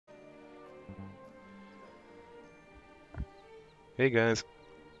Hey guys,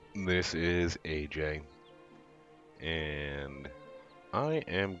 this is AJ, and I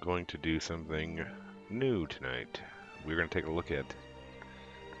am going to do something new tonight. We're going to take a look at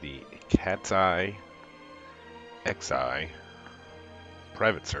the CatsEyeXI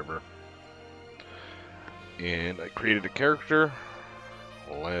private server. And I created a character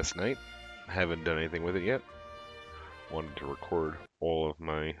last night. Haven't done anything with it yet. Wanted to record all of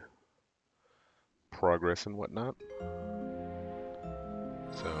my progress and whatnot.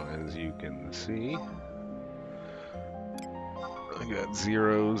 So as you can see, I got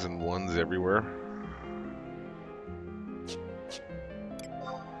zeros and ones everywhere.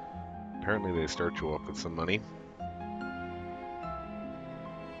 Apparently they start you off with some money.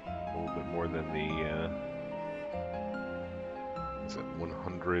 A little bit more than the is it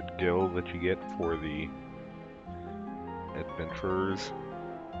 100 gil that you get for the Adventurers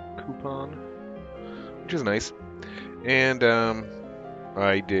coupon, which is nice. And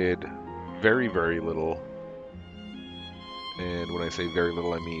I did very, very little. And when I say very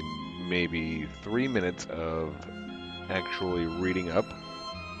little, I mean maybe 3 minutes of actually reading up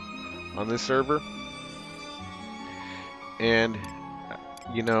on this server. And,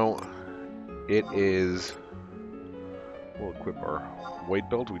 you know, it is... We'll equip our white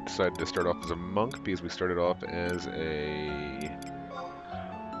belt. We decided to start off as a monk because we started off as a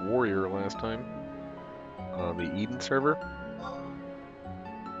warrior last time on the Eden server.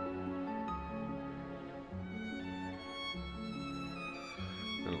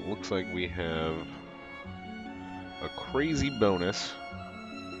 And it looks like we have a crazy bonus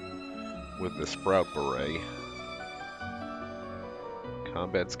with the Sprout Beret.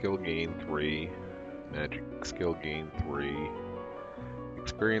 Combat skill gain 3, magic skill gain 3,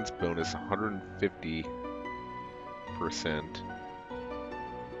 experience bonus 150%.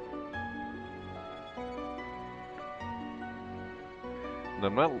 And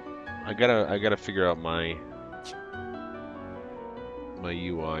I'm not. I gotta figure out my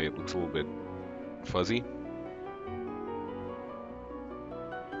UI. It looks a little bit fuzzy.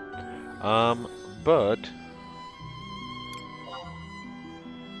 But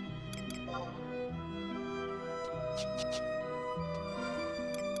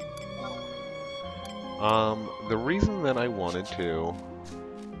the reason that I wanted to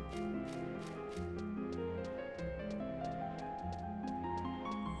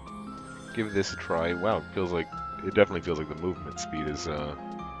give this a try, wow, it definitely feels like the movement speed is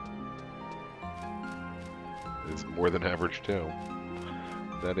more than average too.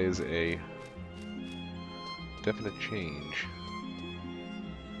 That is a definite change.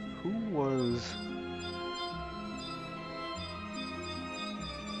 Who was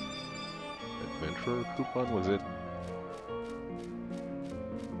Adventurer coupon? Was it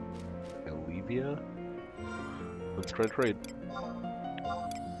Olivia? Let's try trade.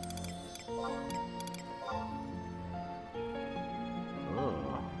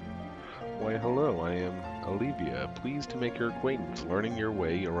 Why, hello, I am Olivia. Pleased to make your acquaintance. Learning your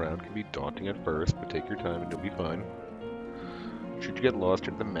way around can be daunting at first, but take your time and you'll be fine. Should you get lost,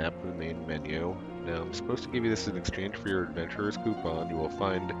 turn to the map of the main menu. Now, I'm supposed to give you this in exchange for your adventurer's coupon. You will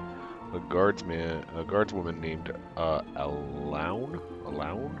find a guardswoman named Alune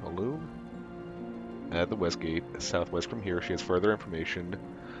at the west gate, southwest from here. She has further information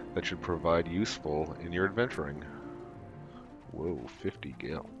that should provide useful in your adventuring. Whoa, 50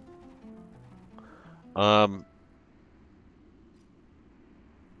 gil.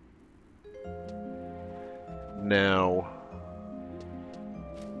 Now,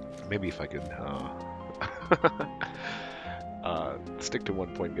 maybe if I could stick to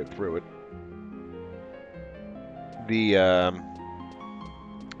one point and get through it.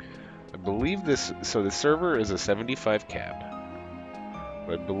 I believe this, so the server is a 75 cap.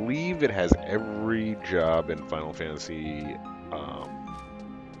 But I believe it has every job in Final Fantasy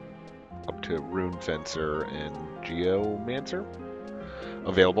up to Rune Fencer and Geomancer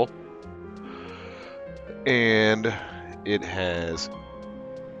available. And it has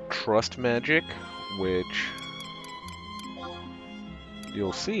Trust Magic, which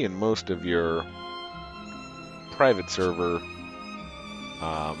you'll see in most of your private server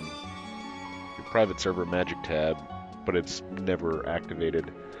magic tab, but it's never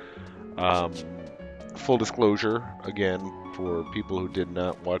activated. Full disclosure, again, for people who did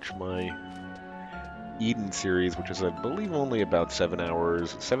not watch my Eden series, which is, I believe, only about 7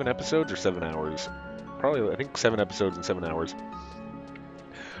 hours, 7 episodes or 7 hours. Probably, I think 7 episodes and 7 hours.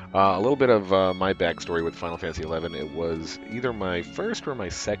 A little bit of my backstory with Final Fantasy XI. It was either my first or my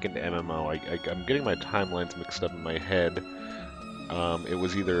second MMO. I'm getting my timelines mixed up in my head. It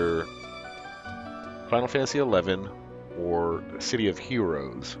was either Final Fantasy XI or City of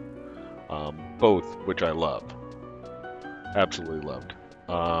Heroes, both which I love, absolutely loved.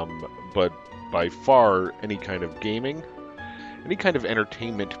 But by far, any kind of gaming, any kind of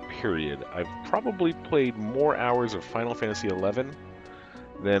entertainment period, I've probably played more hours of Final Fantasy XI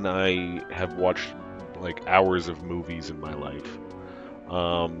than I have watched like hours of movies in my life.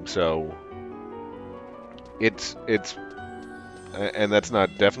 So it's and that's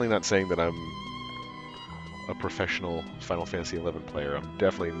definitely not saying that I'm a professional Final Fantasy XI player. I'm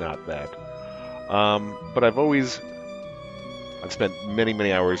definitely not that. But I've spent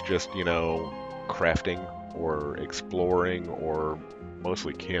many hours just, crafting or exploring or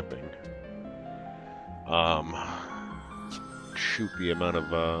mostly camping. Shoot, the amount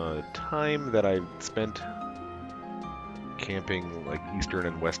of time that I've spent camping, like Eastern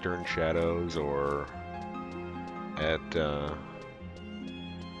and Western Shadows, or at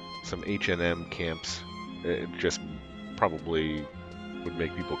some H&M camps, it just probably would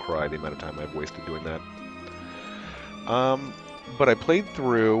make people cry, the amount of time I've wasted doing that. But I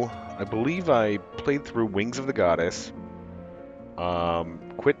believe I played through Wings of the Goddess,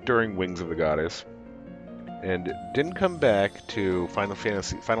 quit during Wings of the Goddess, and didn't come back to Final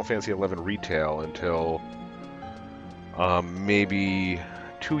Fantasy XI Retail until maybe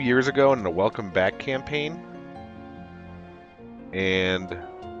 2 years ago in a Welcome Back campaign. And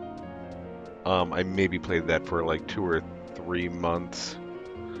I maybe played that for like 2 or 3 months.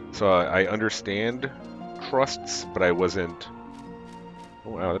 So I understand trusts, but I wasn't... Oh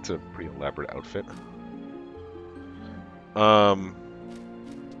wow, that's a pretty elaborate outfit. I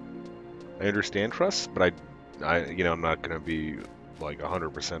understand trusts, but I'm not going to be like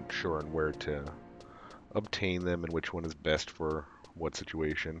 100% sure on where to obtain them and which one is best for what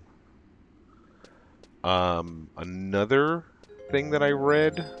situation. Another thing that I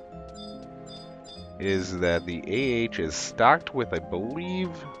read is that the AH is stocked with, I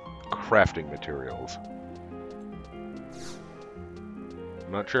believe, crafting materials.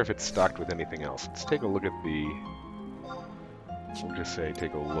 I'm not sure if it's stocked with anything else. Let's take a look at we'll just say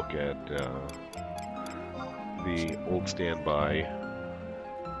take a look at the old standby.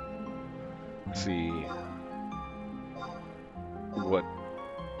 See what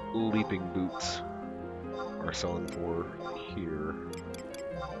leaping boots are selling for here.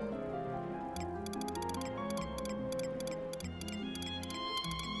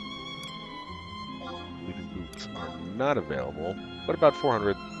 Leaping boots are not available, but about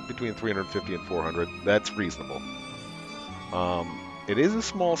 400, between 350 and 400. That's reasonable. It is a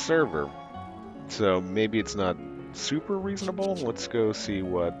small server, so maybe it's not super reasonable. Let's go see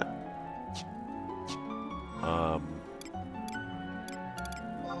what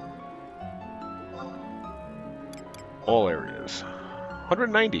all areas.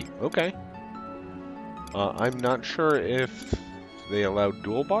 190, okay. I'm not sure if they allow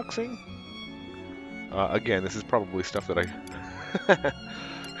dual boxing. Again, this is probably stuff that I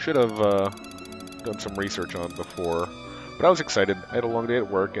should have done some research on before. But I was excited. I had a long day at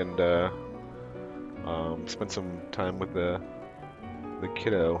work and spent some time with the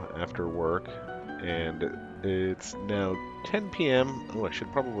kiddo after work. And it's now 10 p.m. Oh, I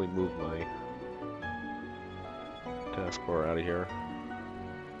should probably move my taskbar out of here.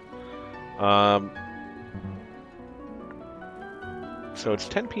 So it's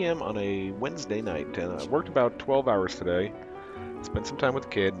 10 p.m. on a Wednesday night, and I worked about 12 hours today. Spent some time with the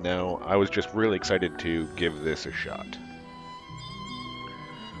kid. Now, I was just really excited to give this a shot.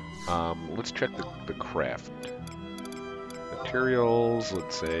 Let's check the craft. Materials,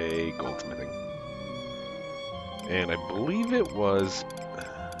 let's say goldsmithing. And I believe it was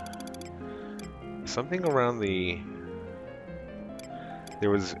something around I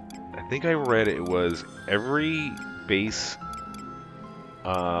think I read it was every base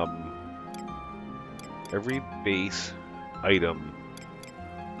item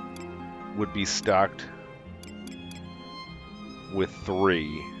would be stocked with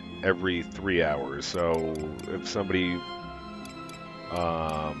 3 every 3 hours. So if somebody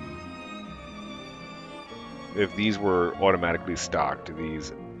if these were automatically stocked,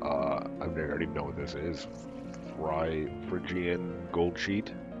 these I don't even know what this is. Phrygian gold sheet.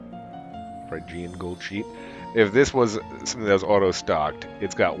 If this was something that was auto-stocked,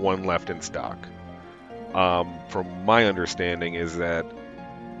 it's got 1 left in stock. From my understanding is that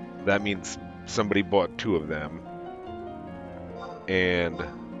means somebody bought 2 of them. And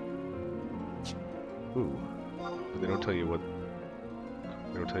ooh, they don't tell you what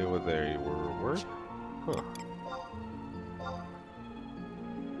they were worth? Huh.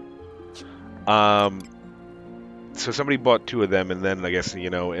 so somebody bought 2 of them, and then I guess,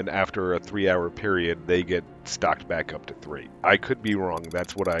 and after a 3-hour period, they get stocked back up to 3. I could be wrong.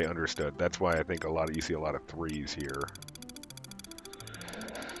 That's what I understood. That's why I think you see a lot of 3s here.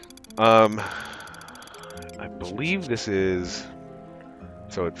 I believe this is.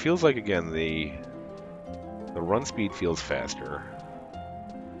 So it feels like, again, the run speed feels faster.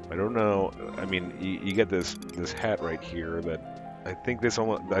 I don't know. I mean, you get this hat right here that I think the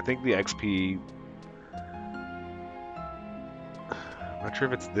XP. I'm not sure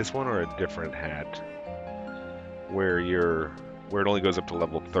if it's this one or a different hat where it only goes up to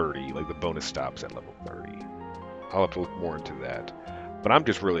level 30, like the bonus stops at level 30. I'll have to look more into that. But I'm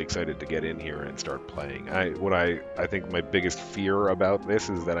just really excited to get in here and start playing. I think my biggest fear about this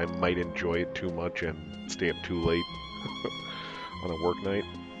is that I might enjoy it too much and stay up too late on a work night.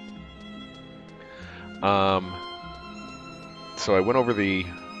 So I went over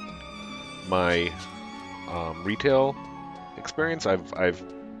my retail experience.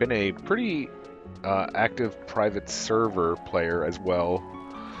 I've been a pretty active private server player as well.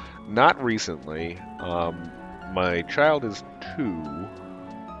 Not recently. My child is 2,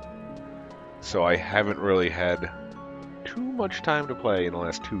 so I haven't really had too much time to play in the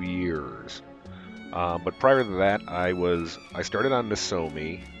last 2 years. But prior to that, I started on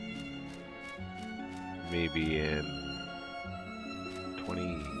Nozomi maybe in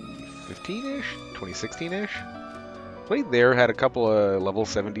 2015-ish, 2016-ish. Played there, had a couple of level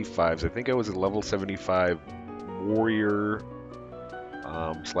 75s. I think I was a level 75 warrior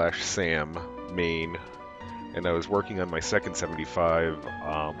 / Sam main, and I was working on my second 75,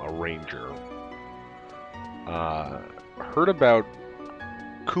 a ranger. Heard about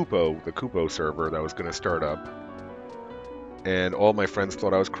Kupo, the Kupo server that was going to start up, and all my friends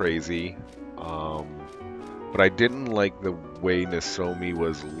thought I was crazy. But I didn't like the way Nozomi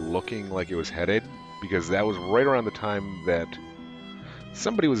was looking like it was headed, because that was right around the time that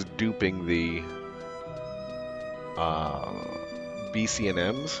somebody was duping the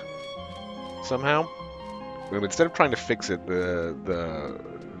BCNMs somehow. And instead of trying to fix it, the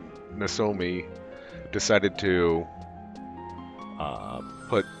Nozomi decided to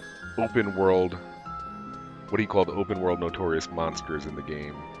put open world, what he called open world notorious monsters in the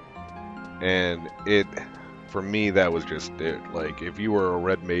game. And for me, that was just it. Like, if you were a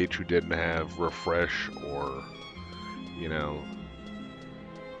red mage who didn't have refresh or,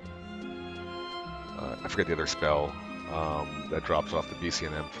 I forget the other spell that drops off the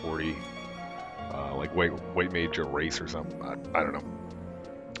BCNM 40, like white mage erase or something. I don't know.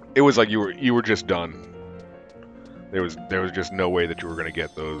 It was like you were just done. There was just no way that you were going to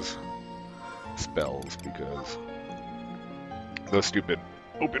get those spells, because those stupid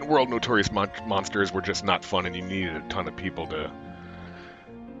open world notorious monsters were just not fun, and you needed a ton of people to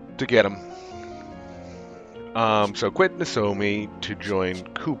get them. So quit Nozomi to join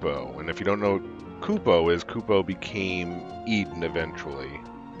Kupo, and if you don't know what Kupo is, Kupo became Eden eventually.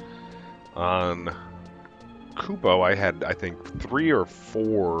 On Kupo, I had, I think, 3 or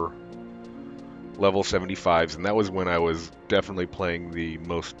 4 level 75s, and that was when I was definitely playing the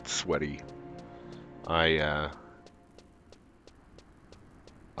most sweaty.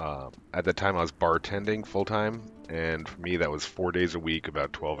 At the time I was bartending full-time, and for me that was 4 days a week,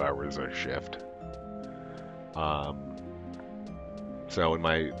 about 12 hours a shift. So in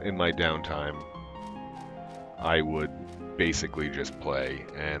my downtime, I would basically just play,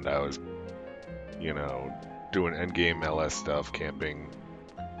 and I was, doing endgame LS stuff, camping,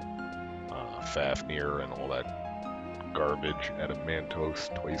 Fafnir, and all that garbage at a Mantos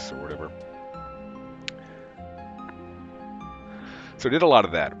twice or whatever. So I did a lot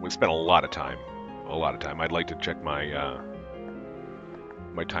of that. We spent a lot of time. I'd like to check my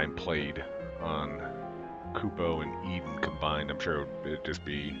my time played on Kupo and Eden combined. I'm sure it'd just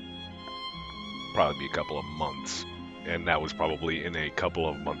probably be a couple of months, and that was probably in a couple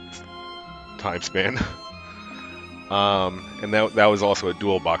of months time span. And that was also a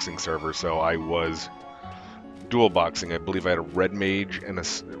dual boxing server, so I was dual boxing. I believe I had a red mage and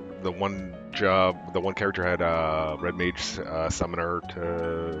the one character had a red mage summoner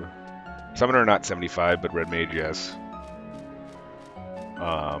not 75, but red mage, yes.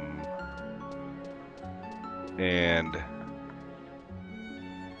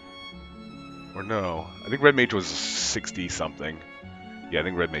 Or no, I think red mage was 60 something. Yeah, I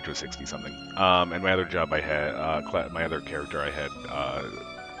think red mage was 60 something. And my other job I had, my other character I had,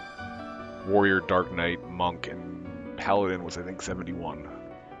 warrior, dark knight, monk, and paladin was, I think, 71.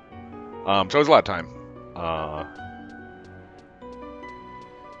 So it was a lot of time.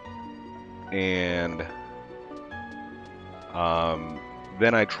 And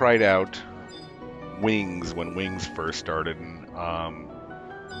then I tried out Wings when Wings first started, and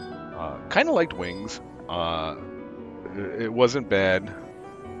kind of liked Wings. It wasn't bad.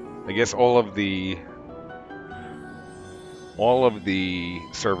 I guess all of the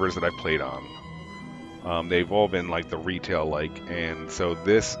servers that I played on, they've all been like the retail like, and so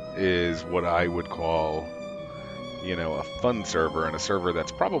this is what I would call, you know, a fun server, and a server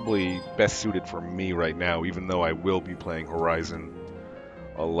that's probably best suited for me right now, even though I will be playing Horizon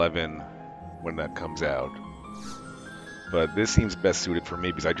 11 when that comes out. But this seems best suited for me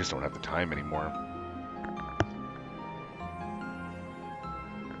because I just don't have the time anymore.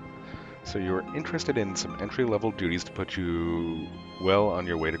 So you're interested in some entry-level duties to put you well on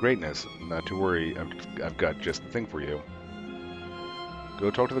your way to greatness. Not to worry, I've got just the thing for you. Go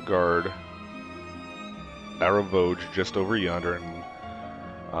talk to the guard, Aravoj, just over yonder, and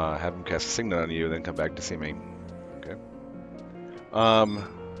have him cast a signet on you, then come back to see me. Okay.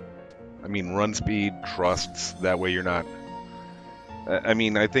 I mean, run speed, trusts, that way you're not... I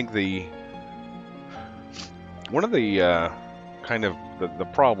mean, I think one of the kind of the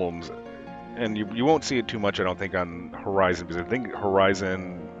problems, and you won't see it too much, I don't think, on Horizon, because I think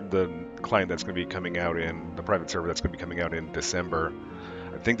Horizon, the client that's going to be coming out in, the private server that's going to be coming out in December,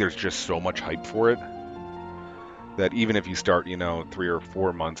 I think there's just so much hype for it that even if you start, you know, 3 or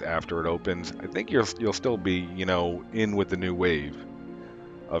 4 months after it opens, I think you'll still be, you know, in with the new wave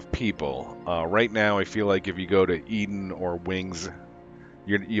of people. Right now, I feel like if you go to Eden or Wings,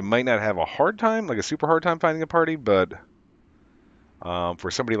 you might not have a hard time, like a super hard time finding a party, but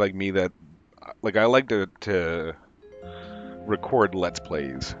for somebody like me that, like, I like to record Let's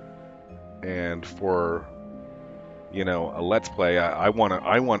Plays, and for, you know, a Let's Play, I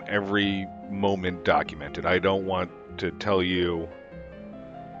want every moment documented. I don't want to tell you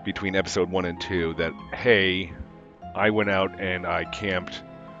between episode 1 and 2 that, hey, I went out and I camped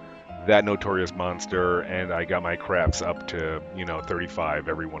that notorious monster and I got my craps up to, you know, 35,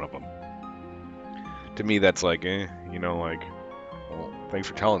 every one of them. To me, that's like, you know, like, well, thanks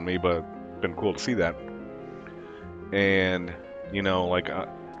for telling me, but it's been cool to see that. And, you know, like,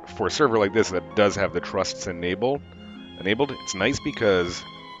 for a server like this that does have the trusts enabled, it's nice because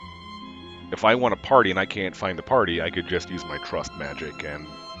if I want a party and I can't find a party, I could just use my trust magic and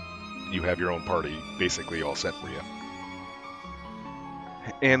you have your own party basically all set for you.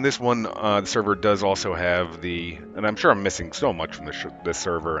 And this one, the server does also have the, and I'm sure I'm missing so much from this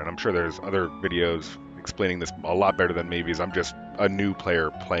server, and I'm sure there's other videos explaining this a lot better than me because I'm just a new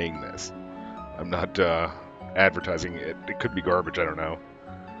player playing this. I'm not advertising it. It could be garbage, I don't know.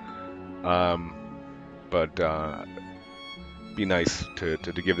 But be nice to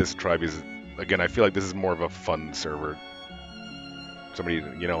give this a try because, again, I feel like this is more of a fun server. Somebody,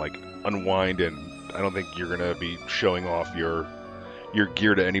 you know, like, unwind, and I don't think you're going to be showing off your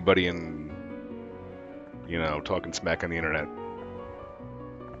gear to anybody and, you know, talking smack on the internet.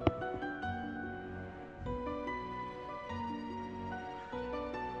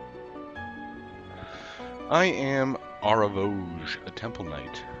 I am Aravoj, a temple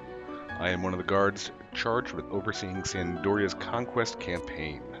knight. I am one of the guards charged with overseeing Sandoria's conquest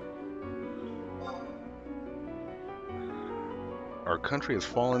campaign. Our country has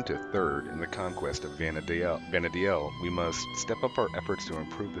fallen to third in the conquest of Vanadiel. We must step up our efforts to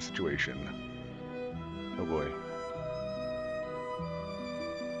improve the situation. Oh boy.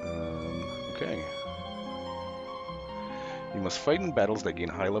 Okay. You must fight in battles that gain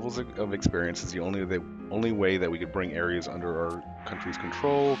high levels of experience. Is the only way that we could bring areas under our country's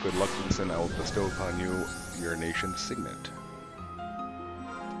control. Good luck, Vincent. I will bestow upon you your nation's signet.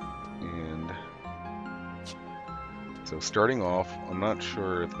 And so starting off, I'm not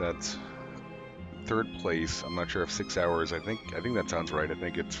sure if that's third place. I'm not sure if 6 hours. I think that sounds right. I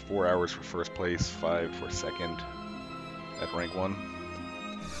think it's 4 hours for first place, 5 for second at rank 1.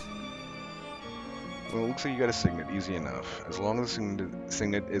 Well, it looks like you got a signet, easy enough. As long as the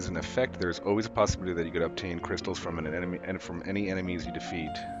signet is in effect, there's always a possibility that you could obtain crystals from an enemy and from any enemies you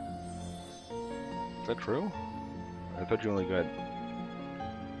defeat. Is that true? I thought you only got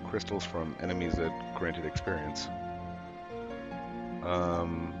crystals from enemies that granted experience.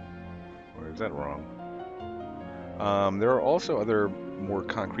 Or is that wrong? There are also other more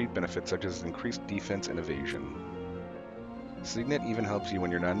concrete benefits, such as increased defense and evasion. Signet even helps you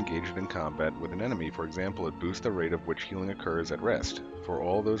when you're not engaged in combat with an enemy. For example, it boosts the rate at which healing occurs at rest. For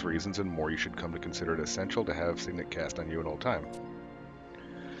all those reasons and more, you should come to consider it essential to have Signet cast on you at all time.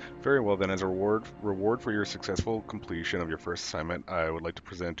 Very well then, as a reward for your successful completion of your first assignment, I would like to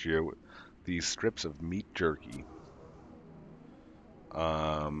present you these strips of meat jerky.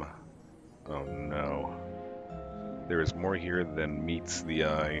 Oh no. There is more here than meets the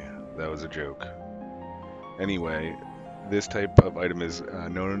eye. That was a joke. Anyway, this type of item is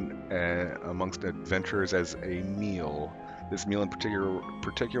known amongst adventurers as a meal. This meal in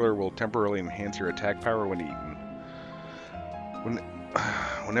particular will temporarily enhance your attack power when eaten.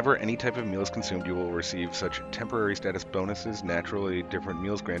 Whenever any type of meal is consumed, you will receive such temporary status bonuses. Naturally, different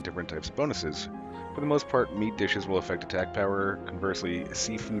meals grant different types of bonuses. For the most part, meat dishes will affect attack power. Conversely,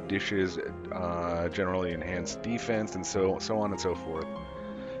 seafood dishes generally enhance defense, and so on and so forth.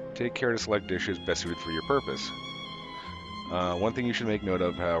 Take care to select dishes best suited for your purpose. One thing you should make note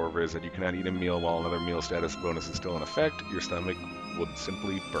of, however, is that you cannot eat a meal while another meal status bonus is still in effect. Your stomach would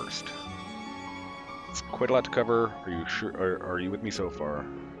simply burst. It's quite a lot to cover. Are you sure? Are you with me so far?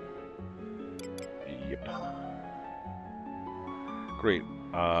 Yep. Great.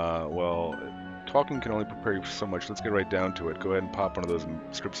 Well, talking can only prepare you for so much. Let's get right down to it. Go ahead and pop one of those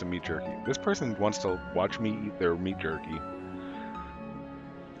strips of meat jerky. This person wants to watch me eat their meat jerky.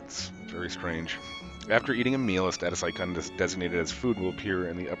 It's very strange. After eating a meal, a status icon designated as food will appear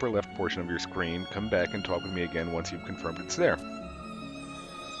in the upper left portion of your screen. Come back and talk with me again once you've confirmed it's there.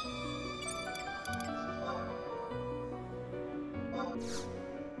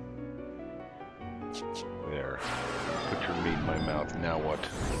 There. Put your meat in my mouth. Now what?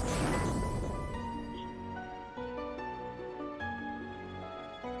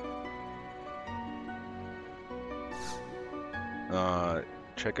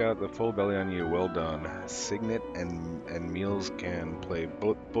 Check out the full belly on you. Well done. Signet and meals can play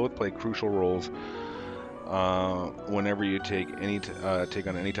both play crucial roles whenever you take on any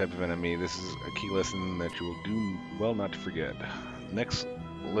type of enemy. This is a key lesson that you will do well not to forget. Next,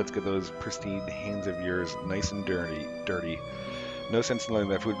 let's get those pristine hands of yours nice and dirty. No sense in letting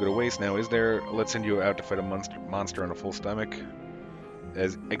that food go to waste now, is there? Let's send you out to fight a monster on a full stomach.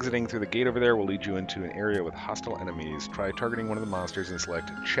 As exiting through the gate over there will lead you into an area with hostile enemies. Try targeting one of the monsters and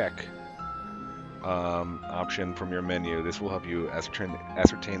select check option from your menu. This will help you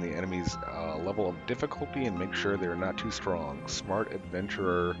ascertain the enemy's level of difficulty and make sure they're not too strong. Smart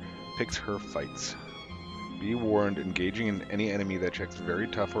adventurer picks her fights. Be warned, engaging in any enemy that checks very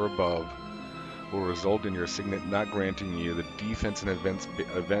tough or above will result in your signet not granting you the defense and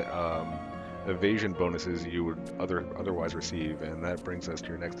evasion bonuses you would otherwise receive. And that brings us to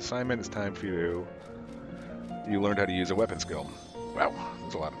your next assignment. It's time for you learned how to use a weapon skill. Wow,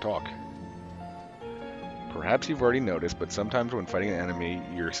 there's a lot of talk. Perhaps you've already noticed, but sometimes when fighting an enemy,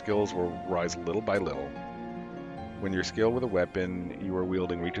 your skills will rise little by little. When your skill with a weapon you are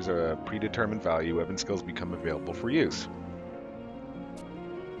wielding reaches a predetermined value, weapon skills become available for use.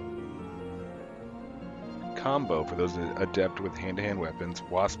 Combo for those adept with hand-to-hand weapons,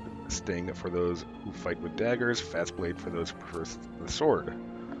 Wasp Sting for those who fight with daggers, Fast Blade for those who prefer the sword,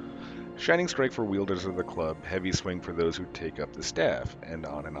 Shining Strike for wielders of the club, Heavy Swing for those who take up the staff, and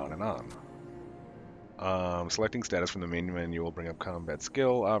on and on and on. Selecting status from the main menu will bring up combat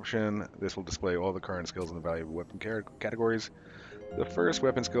skill option. This will display all the current skills and the value of weapon categories. The first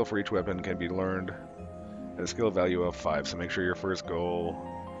weapon skill for each weapon can be learned at a skill value of 5, so make sure your first goal,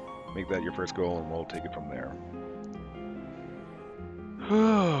 make that your first goal, and we'll take it from there.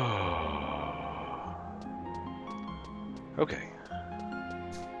 Okay.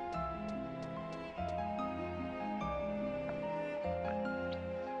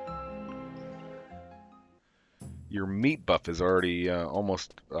 Your meat buff is already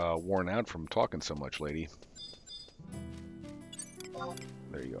almost worn out from talking so much, lady.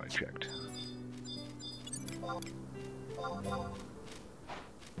 There you go, I checked.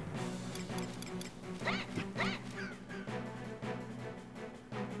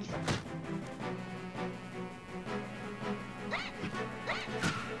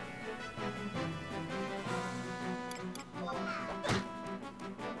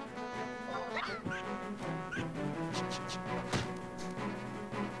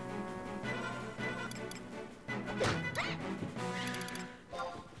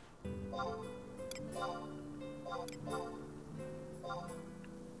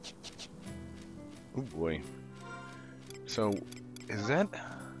 Oh boy. So, is that...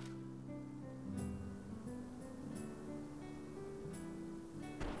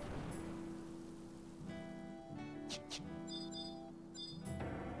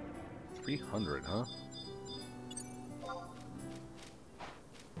 $300, huh?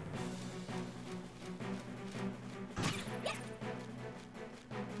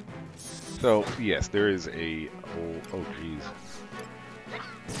 So, yes, there is a... Oh, geez.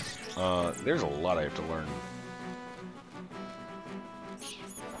 There's a lot I have to learn.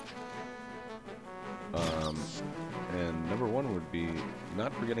 And number one would be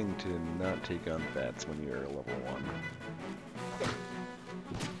not forgetting to not take on bats when you're level 1.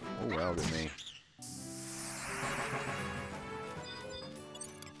 Oh wow, they may.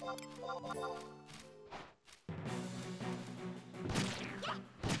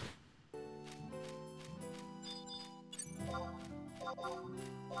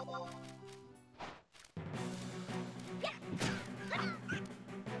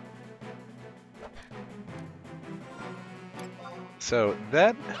 So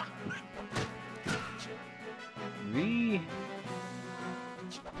that the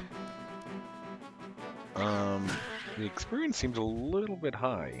the experience seems a little bit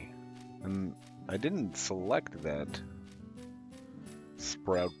high, and I didn't select that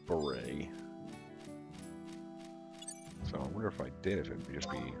Sprout Beret. So I wonder if I did, if it'd just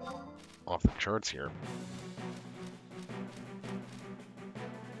be off the charts here.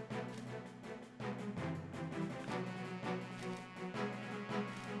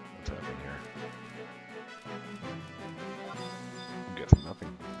 What's happening here? I'm guessing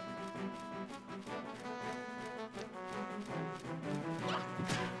nothing.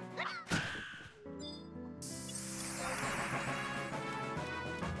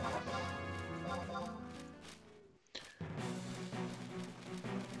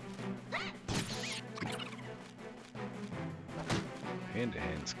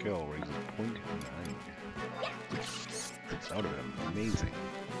 Hand-to-hand skill raises 0.9. That would have been amazing.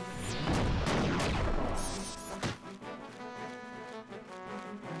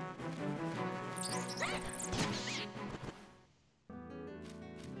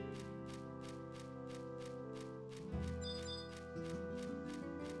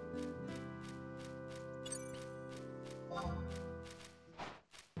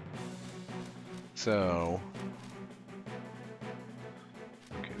 So,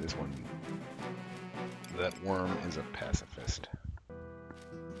 okay, this one, that worm is a pacifist.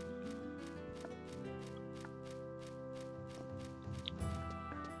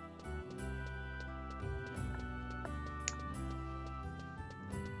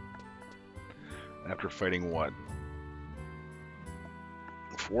 After fighting what?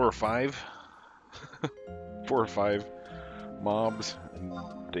 4 or 5? 4 or 5 mobs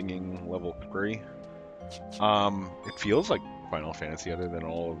and dinging level 3. It feels like Final Fantasy, other than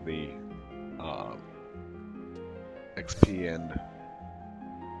all of the XP and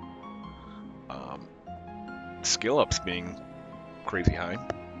skill ups being crazy high.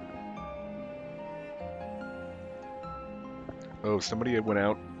 Oh, somebody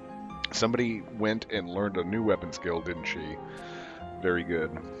went and learned a new weapon skill, didn't she? Very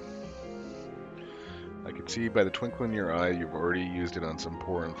good. I can see by the twinkle in your eye you've already used it on some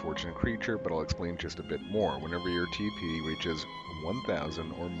poor unfortunate creature, but I'll explain just a bit more. Whenever your TP reaches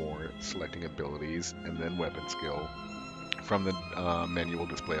 1000 or more, selecting abilities and then weapon skill from the menu will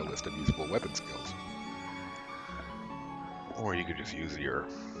display a list of usable weapon skills. Or you could just use your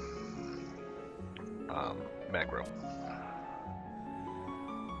macro.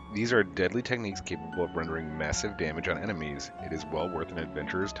 These are deadly techniques capable of rendering massive damage on enemies. It is well worth an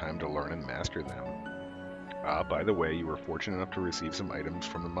adventurer's time to learn and master them. By the way, you were fortunate enough to receive some items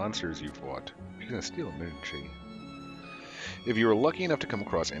from the monsters you fought. She's gonna steal them, isn't she? If you are lucky enough to come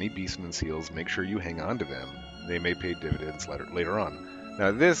across any beastmen seals, make sure you hang on to them. They may pay dividends later on.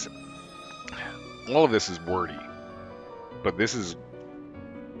 Now this, all of this is wordy, but this is,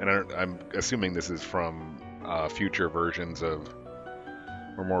 and I'm assuming this is from future versions of,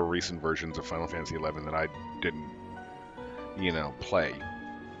 or more recent versions of Final Fantasy XI that I didn't, play,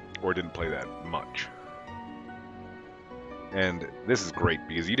 or didn't play that much. And this is great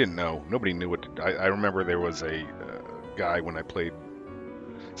because you didn't know, nobody knew what to, I remember there was a guy when I played,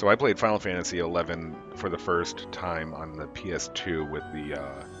 so I played Final Fantasy XI for the first time on the PS2 with the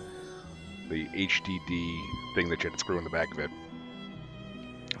HDD thing that you had to screw in the back of it.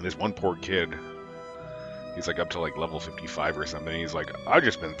 And this one poor kid, he's like up to like level 55 or something. He's like, I've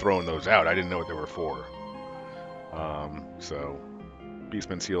just been throwing those out. I didn't know what they were for. So,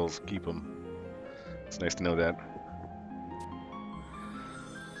 Beastmen seals, keep them. It's nice to know that.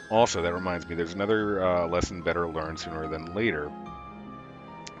 Also, that reminds me, there's another lesson better learned sooner than later.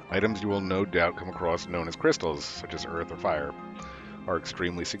 Items you will no doubt come across known as crystals, such as earth or fire, are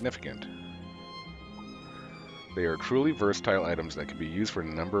extremely significant. They are truly versatile items that can be used for a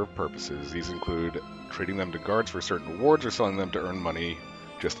number of purposes. These include trading them to guards for certain rewards or selling them to earn money,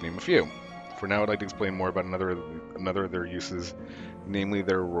 just to name a few. For now, I'd like to explain more about another of their uses, namely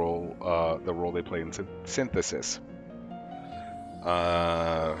their role, the role they play in synthesis.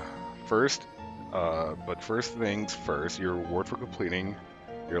 First things first, your reward for completing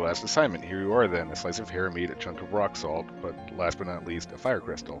your last assignment. Here you are then, a slice of hair meat, a chunk of rock salt, but last but not least, a fire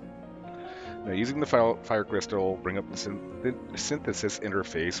crystal. Now, using the fire crystal, bring up the synthesis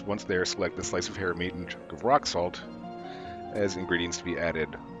interface. Once there, select the slice of hair meat and chunk of rock salt as ingredients to be added.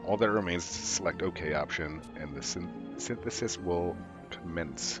 All that remains is to select OK option, and the synthesis will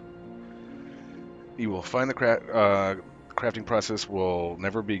commence. You will find the crafting process will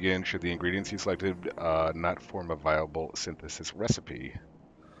never begin should the ingredients you selected not form a viable synthesis recipe.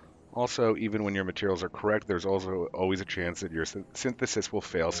 Also, even when your materials are correct, there's also always a chance that your synthesis will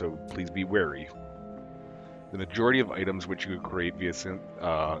fail, so please be wary. The majority of items which you create via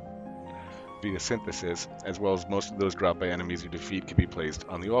synthesis, as well as most of those dropped by enemies you defeat, can be placed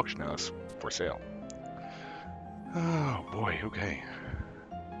on the auction house for sale. Oh boy, okay.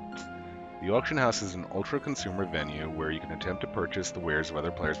 The auction house is an ultra-consumer venue where you can attempt to purchase the wares of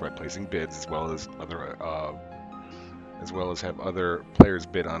other players by placing bids, as well as have other players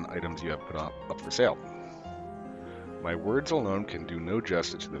bid on items you have put up for sale. My words alone can do no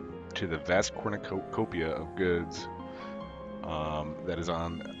justice to the vast cornucopia of goods that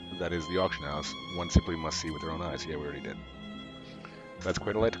is the auction house. One simply must see with their own eyes. Yeah, we already did. That's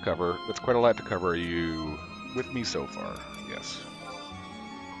quite a lot to cover. Are you with me so far? Yes.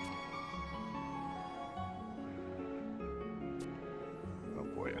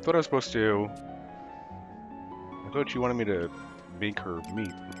 I thought I was supposed to... I thought you wanted me to make her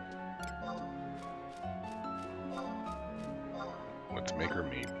meat. Let's make her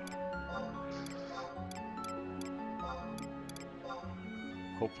meat.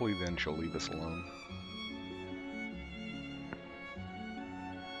 Hopefully then she'll leave us alone.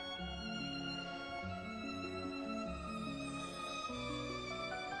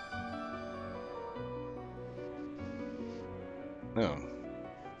 No.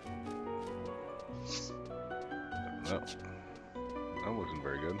 No. That wasn't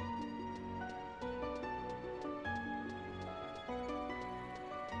very good.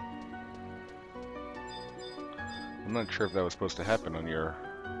 I'm not sure if that was supposed to happen on your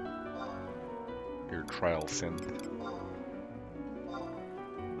trial synth.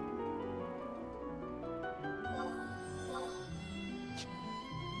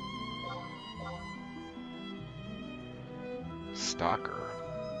 Stalker.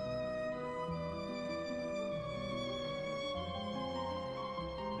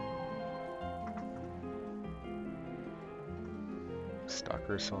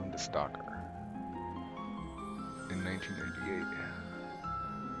 Stalker selling to Stalker in 1998.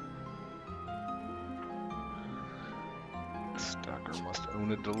 Stalker must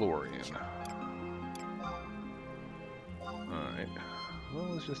own a DeLorean. Alright. Well,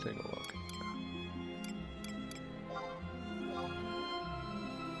 let's just take a look.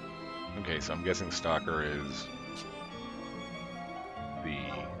 Okay, so I'm guessing Stalker is the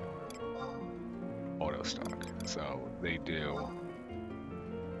auto stock. So they do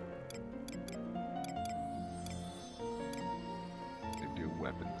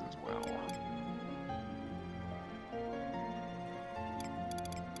weapons as well.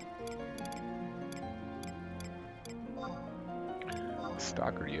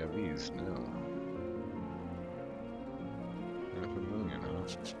 Stalker, do you have these? No. Half a million, huh?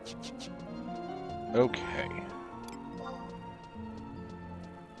 Okay.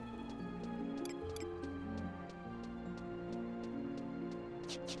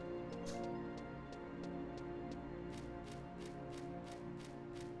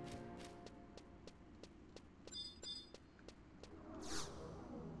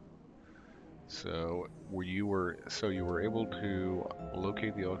 So you were able to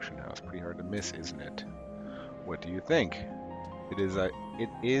locate the auction house. Pretty hard to miss, isn't it? What do you think? It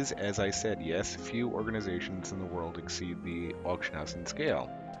is, as I said, yes, few organizations in the world exceed the auction house in scale.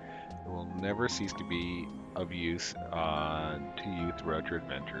 It will never cease to be of use to you throughout your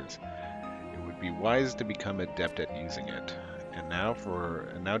adventures. It would be wise to become adept at using it. And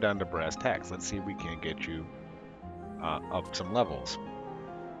now down to brass tacks. Let's see if we can't get you up some levels.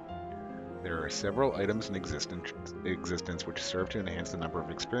 There are several items in existence which serve to enhance the number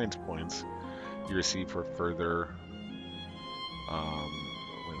of experience points you receive for further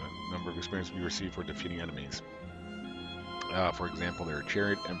number of experience you receive for defeating enemies. For example, there are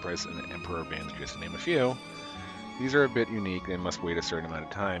Chariot, Empress, and Emperor bands, just to name a few. These are a bit unique and must wait a certain amount of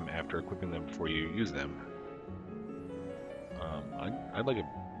time after equipping them before you use them. I'd like a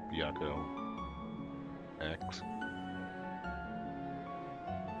Byakko X.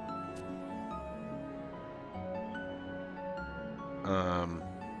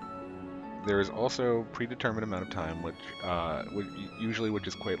 There is also predetermined amount of time, which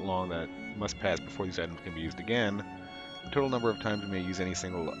is quite long, that must pass before these items can be used again. The total number of times you may use any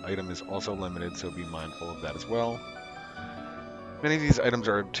single item is also limited, so be mindful of that as well. Many of these items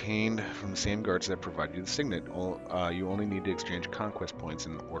are obtained from the same guards that provide you the signet. You only need to exchange conquest points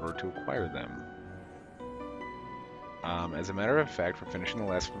in order to acquire them. As a matter of fact, for finishing the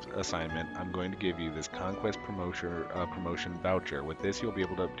last assignment, I'm going to give you this conquest promotion voucher. With this, you'll be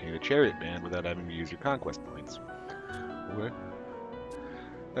able to obtain a chariot band without having to use your conquest points. Okay.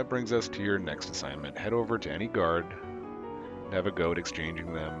 That brings us to your next assignment. Head over to any guard and have a go at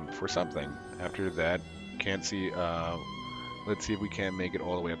exchanging them for something. After that, let's see if we can't make it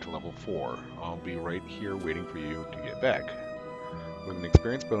all the way up to level 4. I'll be right here waiting for you to get back. With an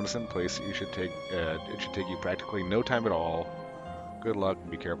experience bonus in place, it should take you practically no time at all. Good luck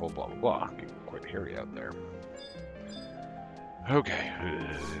and be careful, blah blah blah. Getting quite hairy out there. Okay.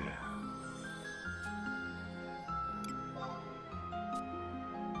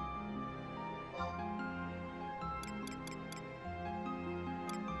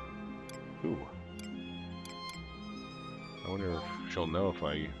 Ooh. I wonder if she'll know if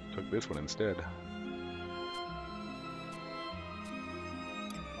I took this one instead.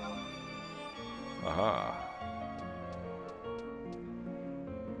 Aha.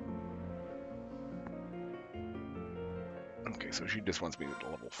 Okay, so she just wants me to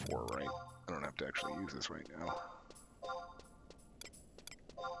level 4, right? I don't have to actually use this right now.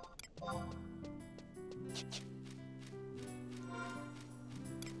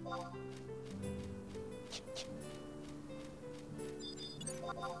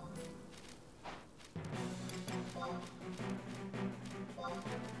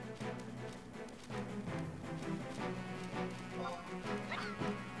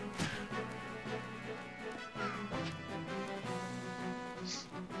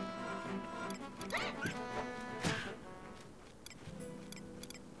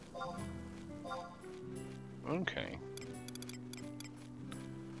 Okay.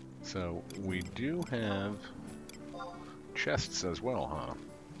 So we do have chests as well, huh?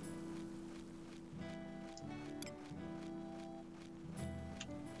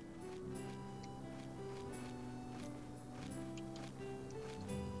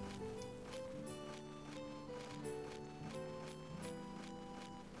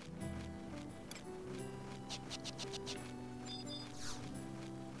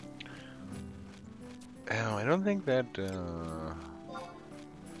 Oh, I don't think that,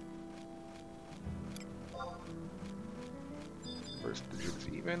 first digit's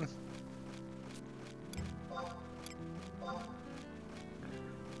even.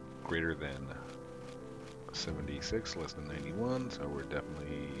 Greater than 76, less than 91, so we're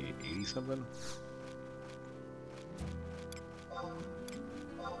definitely 80-something.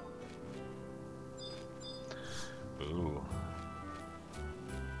 Ooh.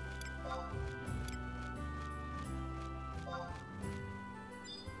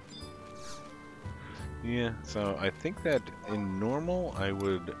 Yeah, so I think that in normal I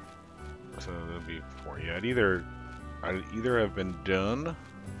would, so that would be 4. Yeah, I'd either have been done,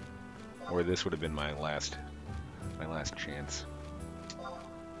 or this would have been my last chance.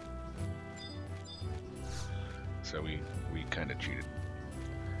 So we kind of cheated,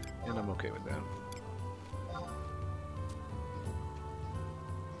 and I'm okay with that.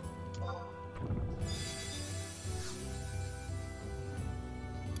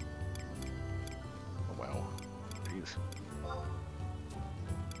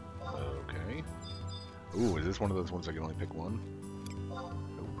 Okay. Ooh, is this one of those ones I can only pick one? Nope.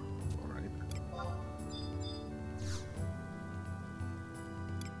 Alright.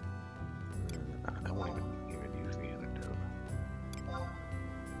 I won't even use the antidote.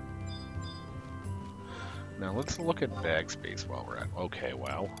 Now let's look at bag space while we're at. Okay,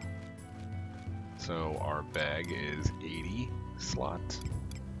 wow. So our bag is 80 slots.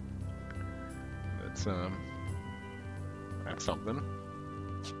 That's something.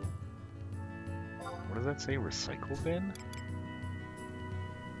 What does that say? Recycle bin?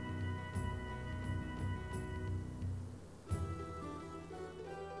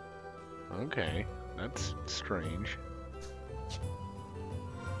 Okay, that's strange.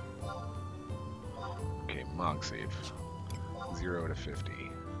 Okay, Mog save. 0 to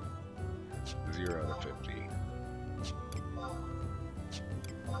 50. 0 to 50.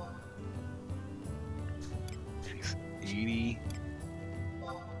 Jeez, 80.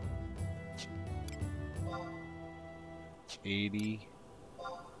 80.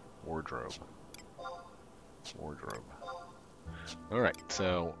 Wardrobe. Alright,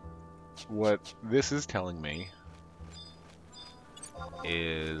 so what this is telling me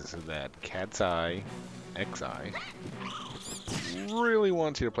is that CatsEyeXI really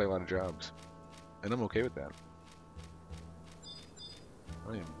wants you to play a lot of jobs. And I'm okay with that.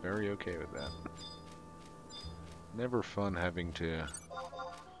 I am very okay with that. Never fun having to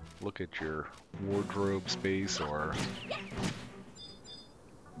look at your wardrobe space or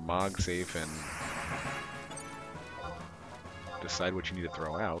Mog safe and decide what you need to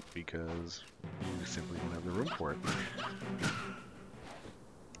throw out because you simply don't have the room for it.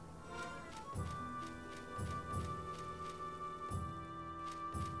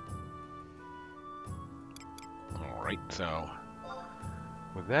 Alright, so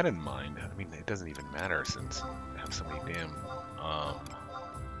with that in mind, I mean, it doesn't even matter since I have so many damn, I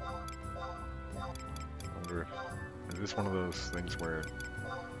wonder if, is this one of those things where,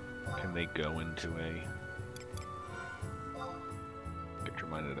 can they go into a, get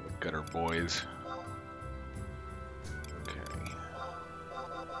reminded of the Gutter Boys. Okay.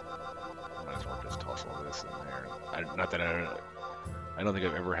 Might as well just toss all this in there. Not that I don't think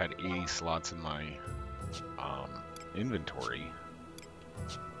I've ever had 80 slots in my, inventory.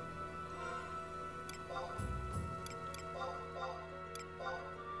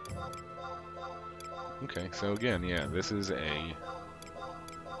 Okay, so again, yeah, this is a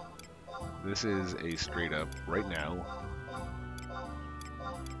straight up right now.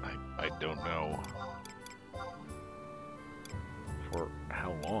 I don't know for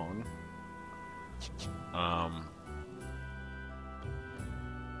how long.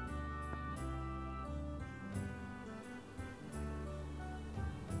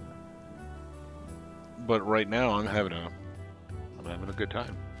 But right now I'm having a good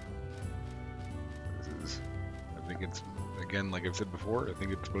time. I think it's, again, like I've said before, I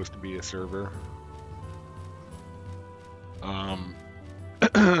think it's supposed to be a server.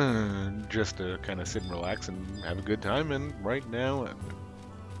 Just to kind of sit and relax and have a good time, and right now,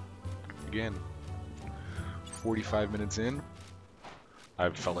 again, 45 minutes in,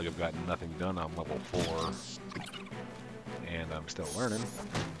 I've felt like I've gotten nothing done on level 4, and I'm still learning,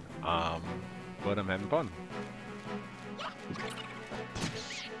 but I'm having fun.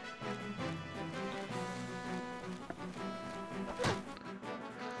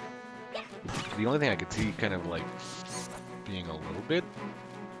 The only thing I could see kind of like being a little bit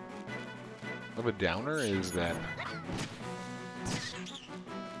of a downer is that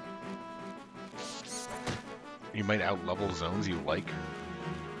you might out-level zones you like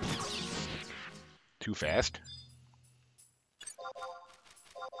too fast.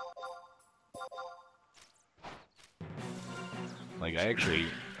 Like I actually,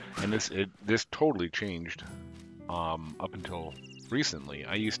 and this totally changed up until recently.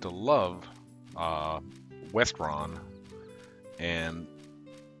 I used to love Westron, and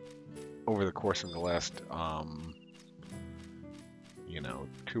over the course of the last, you know,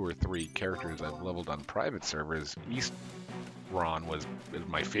 2 or 3 characters I've leveled on private servers, East Ron is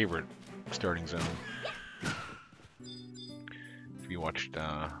my favorite starting zone. If you watched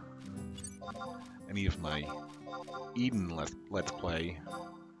any of my Eden Let's Play,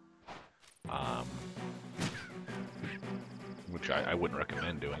 which I wouldn't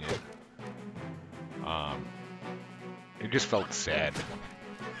recommend doing it, it just felt sad.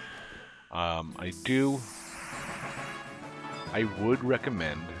 I would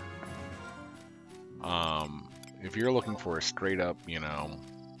recommend, if you're looking for a straight up, you know,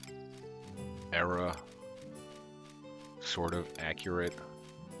 era, sort of accurate,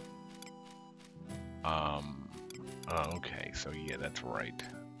 okay, so yeah, that's right.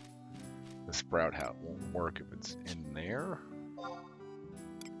 The sprout hat won't work if it's in there.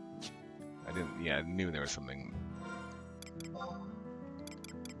 I knew there was something.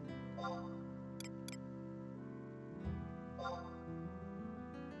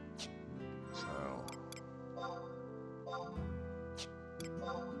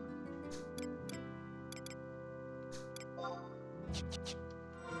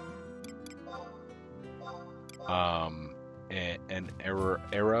 An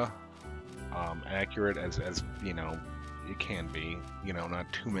era accurate as you know it can be, you know,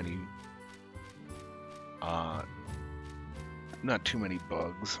 not too many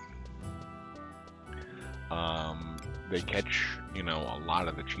bugs. They catch, you know, a lot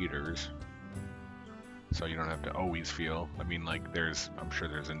of the cheaters, so you don't have to always feel, I mean, like I'm sure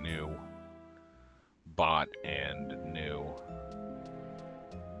there's a new bot and new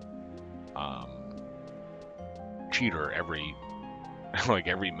cheater every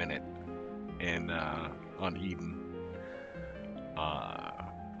every minute in on Eden.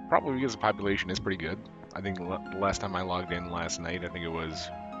 Probably because the population is pretty good. I think the last time I logged in last night, I think it was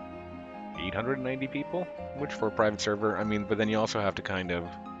 890 people, which for a private server, I mean, but then you also have to kind of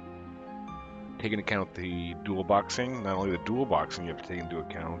take into account the dual boxing. Not only the dual boxing you have to take into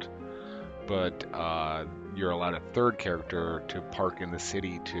account, but you're allowed a third character to park in the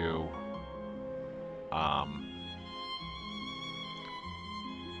city to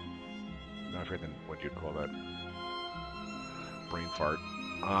not sure what you'd call that, brain fart,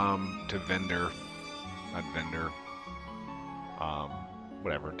 to vendor, not vendor,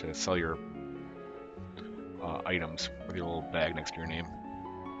 whatever, to sell your items with your little bag next to your name.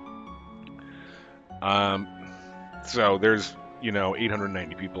 So there's,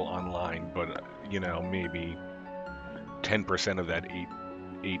 890 people online, but, maybe 10% of that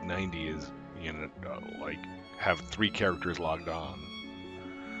 890 is, like, have 3 characters logged on.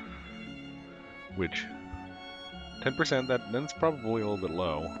 Which, 10%, that's probably a little bit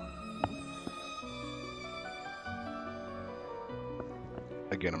low.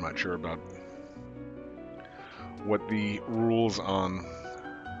 Again, I'm not sure about what the rules on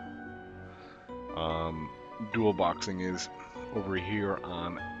dual boxing is over here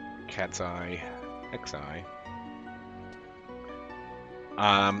on CatsEyeXI.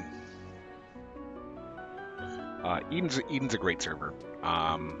 Eden's a great server.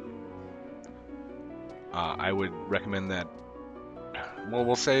 I would recommend that. Well,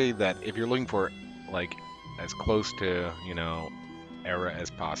 we'll say that if you're looking for like as close to era as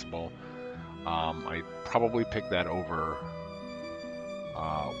possible, I probably pick that over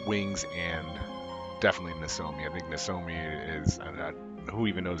Wings and definitely Nasomi. I think Nasomi is, who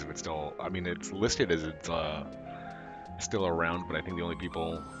even knows if it's still, I mean, it's listed as it's still around, but I think the only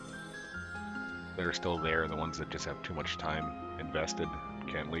people that are still there are the ones that just have too much time invested,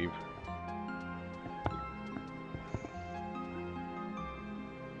 can't leave.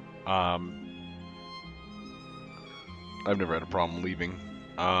 I've never had a problem leaving.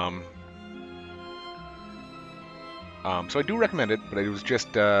 So I do recommend it, but it was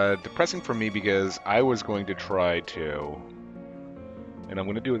just depressing for me because I was going to try to, and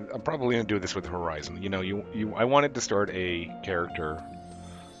I'm probably gonna do this with Horizon. I wanted to start a character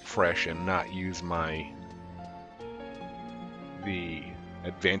fresh and not use the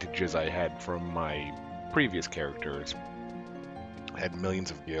advantages I had from my previous characters. I had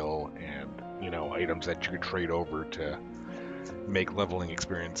millions of gil and items that you could trade over to make leveling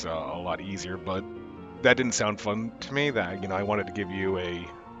experience a lot easier, but that didn't sound fun to me. That I wanted to give you a,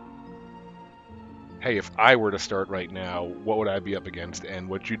 hey, if I were to start right now, what would I be up against? And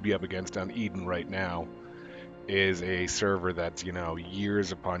what you'd be up against on Eden right now is a server that's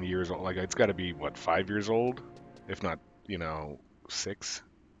years upon years old. Like, it's got to be what, 5 years old, if not 6.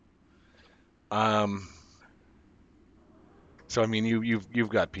 So I mean, you've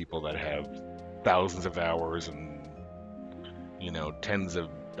got people that have thousands of hours and tens of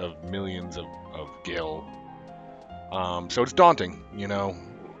millions of gil. So it's daunting.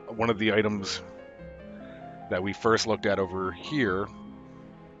 One of the items that we first looked at over here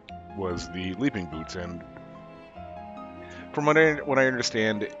was the leaping boots, and from what I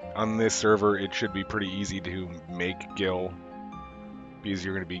understand, on this server it should be pretty easy to make gil because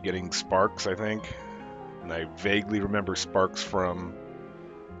you're going to be getting sparks, I think. And I vaguely remember sparks from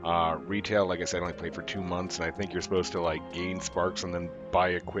retail. Like I said, I only played for 2 months, and I think you're supposed to like gain sparks and then buy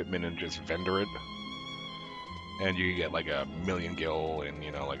equipment and just vendor it, and you get like 1,000,000 gil in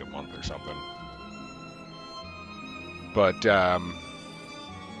like a month or something. But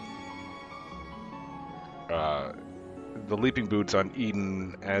the leaping boots on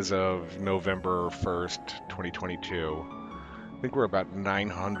Eden as of November 1st, 2022, I think we're about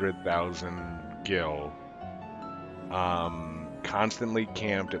 900,000 gil. Constantly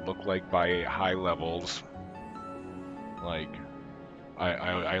camped, it looked like, by high levels. Like,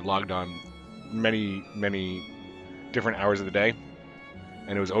 I logged on many different hours of the day,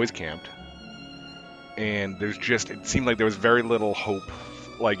 and it was always camped. And it seemed like there was very little hope.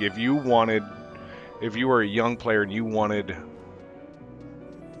 Like, if you were a young player and you wanted,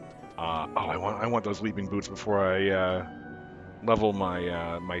 I want those leaping boots before I level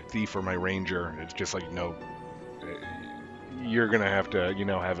my thief or my ranger. It's just like, no, you're gonna have to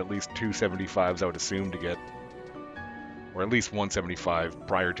have at least 275s, I would assume, to get, or at least 175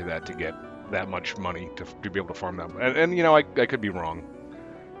 prior to that to get that much money to be able to farm them. And I could be wrong,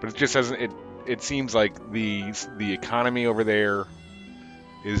 but it just doesn't. It seems like the economy over there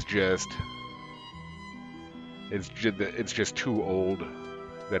is just it's just too old.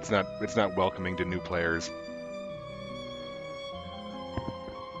 It's not welcoming to new players.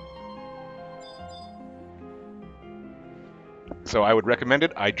 So I would recommend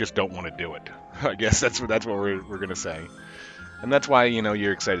it. I just don't want to do it. I guess that's what we're gonna say, and that's why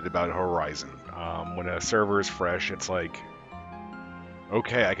you're excited about Horizon. When a server is fresh, it's like,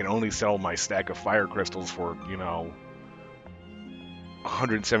 okay, I can only sell my stack of fire crystals for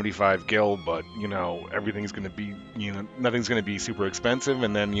 175 gil, but everything's gonna be nothing's gonna be super expensive,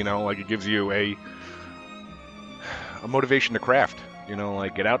 and then like it gives you a motivation to craft.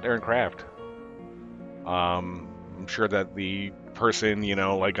 Like, get out there and craft. I'm sure that the person,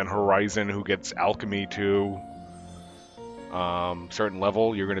 like on Horizon, who gets alchemy to Certain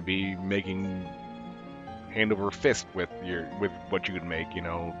level, you're going to be making hand over fist with what you could make. You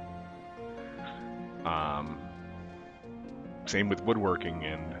know, um, same with woodworking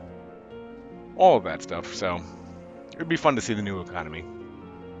and all of that stuff. So it'd be fun to see the new economy.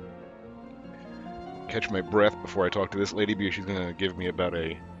 Catch my breath before I talk to this lady because she's going to give me about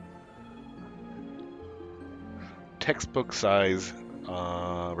a textbook size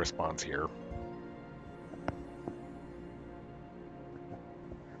response here.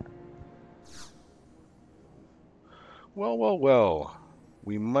 Well, well, well.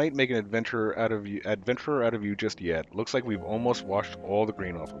 We might make an adventurer out of you just yet. Looks like we've almost washed all the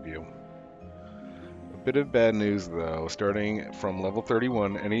green off of you. A bit of bad news though. Starting from level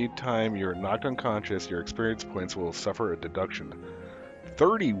 31, anytime you're knocked unconscious, your experience points will suffer a deduction.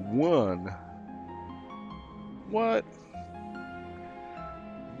 31? What?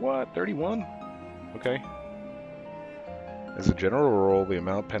 What? 31? Okay. As a general rule, the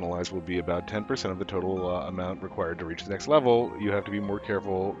amount penalized will be about 10% of the total amount required to reach the next level. You have to be more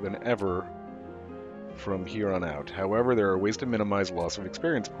careful than ever from here on out. However, there are ways to minimize loss of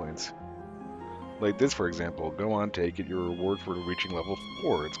experience points. Like this, for example. Go on, take it. Your reward for reaching level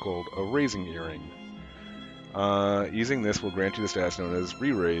 4. It's called a raising earring. Using this will grant you the status known as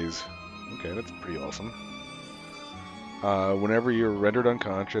re-raise. Okay, that's pretty awesome. Whenever you're rendered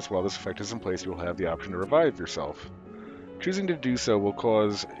unconscious while this effect is in place, you'll have the option to revive yourself. Choosing to do so will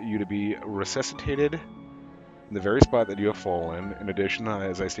cause you to be resuscitated in the very spot that you have fallen. In addition,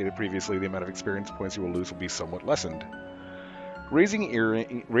 as I stated previously, the amount of experience points you will lose will be somewhat lessened. Raising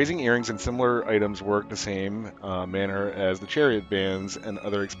earrings and similar items work the same manner as the chariot bands and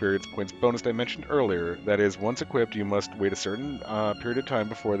other experience points bonus I mentioned earlier. That is, once equipped, you must wait a certain period of time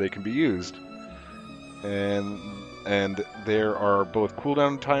before they can be used. And there are both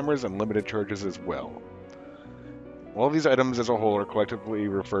cooldown timers and limited charges as well. All these items as a whole are collectively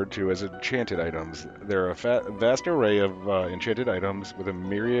referred to as enchanted items. There are a vast array of enchanted items with a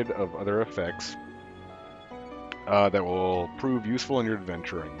myriad of other effects that will prove useful in your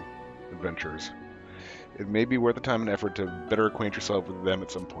adventures. It may be worth the time and effort to better acquaint yourself with them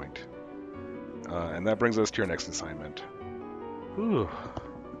at some point. And that brings us to your next assignment. Whew.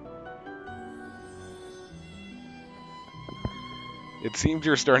 It seems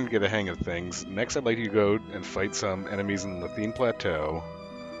you're starting to get a hang of things. Next, I'd like you to go and fight some enemies in Lethene Plateau.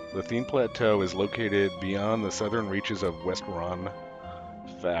 Lethene Plateau is located beyond the southern reaches of West Ronfaur.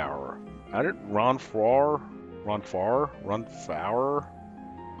 Ronfaur?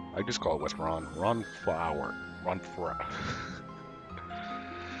 I just call it West Ronfaur.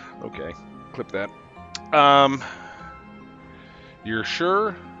 Okay, clip that. You're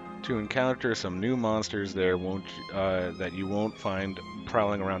sure to encounter some new monsters there, that you won't find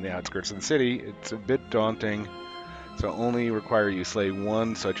prowling around the outskirts of the city. It's a bit daunting, so only require you slay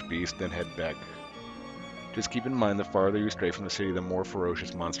one such beast, then head back. Just keep in mind, the farther you stray from the city, the more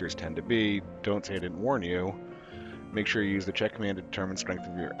ferocious monsters tend to be. Don't say I didn't warn you. Make sure you use the check command to determine strength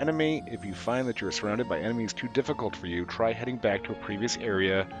of your enemy. If you find that you're surrounded by enemies too difficult for you, try heading back to a previous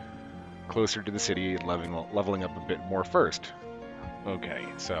area closer to the city and leveling up a bit more first. Okay,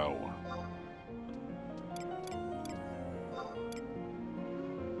 so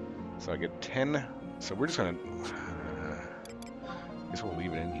I get 10. So we're just gonna. I guess we'll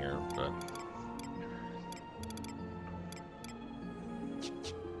leave it in here, but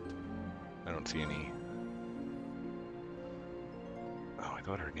I don't see any. Oh, I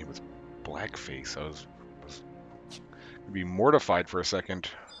thought her name was Blackface. I was gonna be mortified for a second.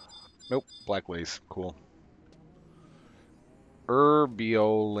 Nope, Blackface. Cool.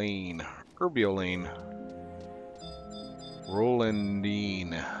 Herbiolane.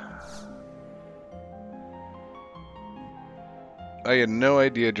 Rolandine. I had no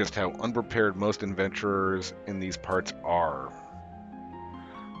idea just how unprepared most adventurers in these parts are.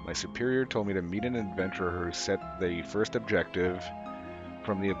 My superior told me to meet an adventurer who set the first objective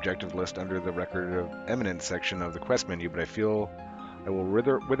from the objective list under the record of eminence section of the quest menu, but I feel I will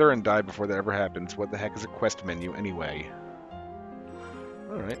wither and die before that ever happens. What the heck is a quest menu anyway?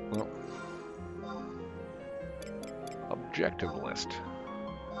 Alright, well. Objective list.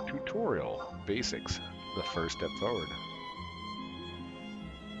 Tutorial. Basics. The first step forward.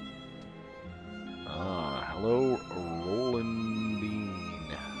 Hello, Rolandine.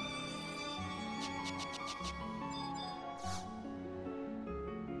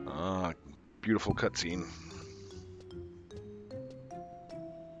 Beautiful cutscene.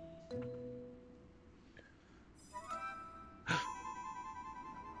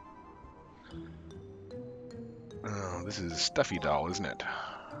 Oh, this is Stuffy Doll, isn't it?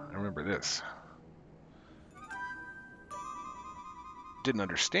 I remember this. didn't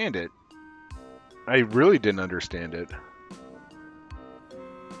understand it. I really didn't understand it.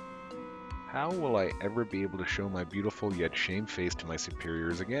 How will I ever be able to show my beautiful yet shamefaced to my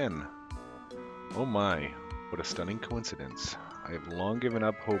superiors again? Oh my, what a stunning coincidence. I have long given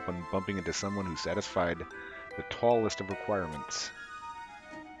up hope on bumping into someone who satisfied the tall list of requirements.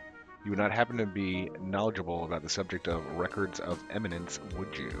 You would not happen to be knowledgeable about the subject of records of eminence,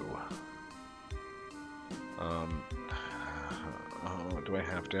 would you? Do I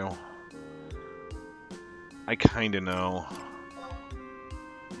have to? I kinda know.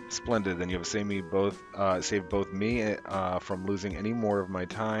 Splendid, then you have saved both me from losing any more of my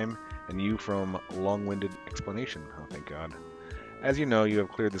time, and you from long-winded explanation. Oh, thank God. As you know, you have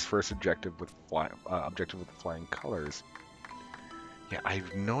cleared this first objective with flying colors. Yeah, I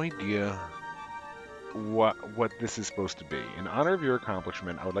have no idea what this is supposed to be. In honor of your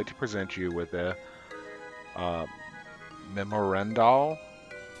accomplishment, I would like to present you with a memorandal.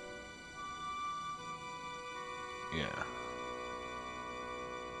 Yeah.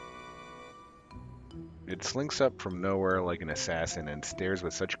 It slinks up from nowhere like an assassin and stares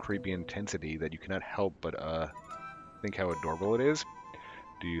with such creepy intensity that you cannot help but think how adorable it is.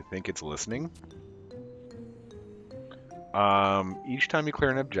 Do you think it's listening? Each time you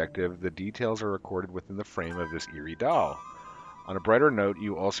clear an objective, the details are recorded within the frame of this eerie doll. On a brighter note,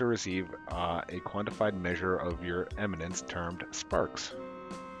 you also receive a quantified measure of your eminence termed sparks.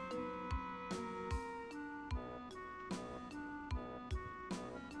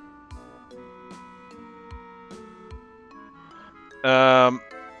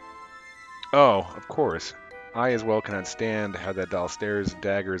 Oh, of course. I as well cannot stand how that doll stares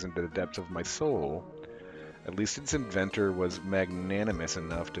daggers into the depths of my soul. At least its inventor was magnanimous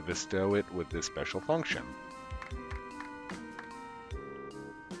enough to bestow it with this special function.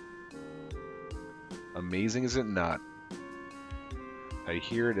 Amazing, is it not? I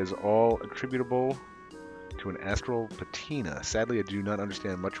hear it is all attributable to an astral patina. Sadly, I do not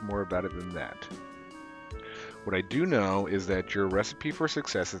understand much more about it than that. What I do know is that your recipe for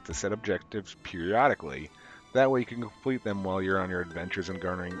success is to set objectives periodically. That way you can complete them while you're on your adventures and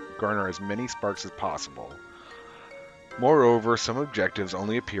garner as many sparks as possible. Moreover, some objectives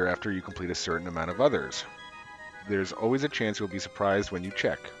only appear after you complete a certain amount of others. There's always a chance you'll be surprised when you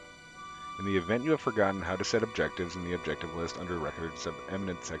check. In the event you have forgotten how to set objectives in the objective list under Records of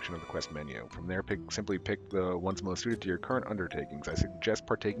Eminence section of the quest menu. From there, simply pick the ones most suited to your current undertakings. I suggest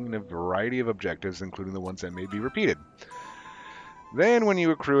partaking in a variety of objectives, including the ones that may be repeated. Then, when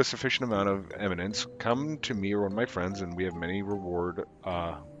you accrue a sufficient amount of eminence, come to me or one of my friends, and we have many a reward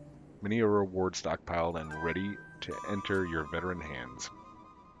stockpiled and ready to enter your veteran hands.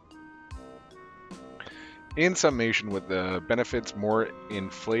 In summation, with the benefits more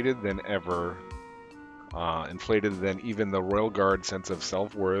inflated than ever, inflated than even the Royal Guard sense of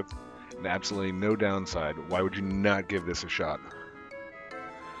self-worth, and absolutely no downside, why would you not give this a shot?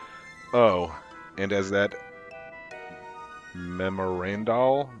 Oh, and as that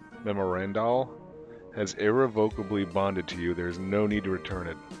memorandal has irrevocably bonded to you, there's no need to return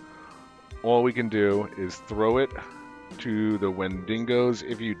it. All we can do is throw it to the Wendigos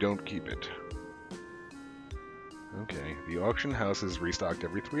if you don't keep it. Okay, the auction house is restocked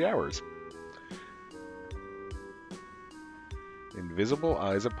every 3 hours. Invisible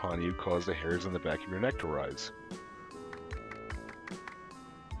eyes upon you cause the hairs on the back of your neck to rise.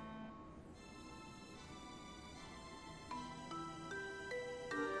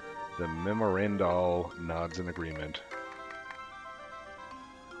 The memorandal nods in agreement.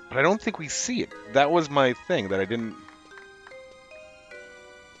 But I don't think we see it. That was my thing, that I didn't...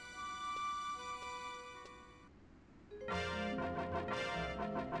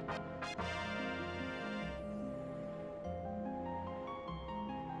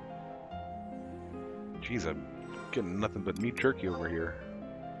 Jeez, I'm getting nothing but meat jerky over here.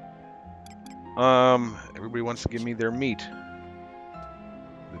 Everybody wants to give me their meat.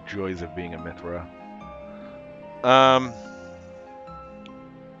 The joys of being a Mithra.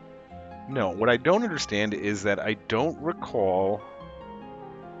 No, what I don't understand is that I don't recall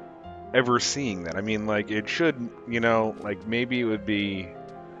ever seeing that. I mean, like, it should, you know, like, maybe it would be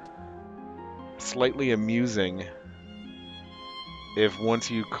slightly amusing if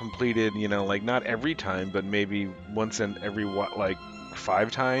once you completed, you know, like, not every time, but maybe once in every, like,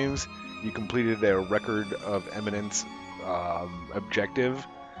 5 times, you completed a record of eminence objective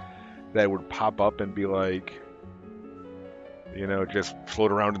that would pop up and be like, you know, just float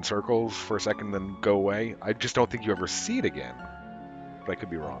around in circles for a second, then go away. I just don't think you ever see it again. But I could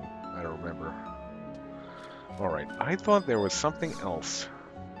be wrong. I don't remember. Alright, I thought there was something else.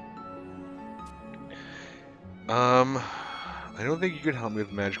 I I don't think you could help me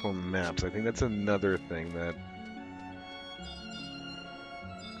with magical maps. I think that's another thing that...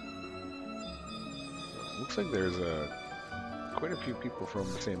 Looks like there's quite a few people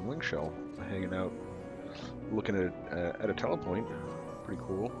from the same link shell hanging out, looking at a telepoint. Pretty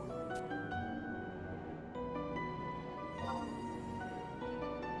cool.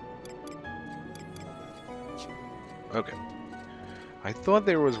 Okay. I thought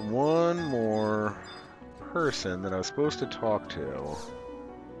there was one more person that I was supposed to talk to.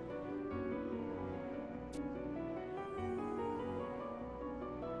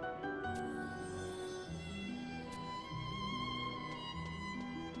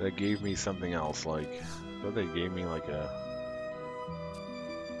 That gave me something else, like, I thought they gave me like a...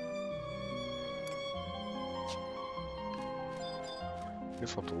 I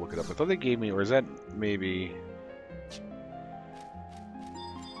guess I'll have to look it up. I thought they gave me, or is that maybe...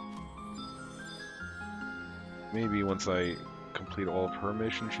 Maybe once I complete all of her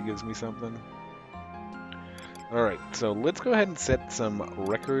missions, she gives me something. Alright, so let's go ahead and set some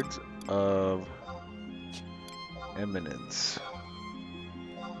records of eminence.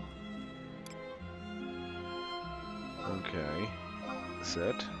 Okay,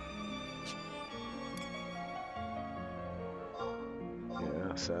 set.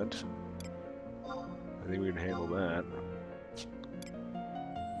 Yeah, set. I think we can handle that.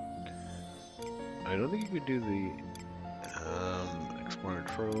 I don't think you could do the Explorer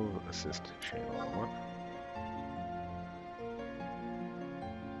Trove Assist channel. What?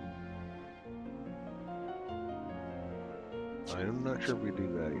 I'm not sure if we do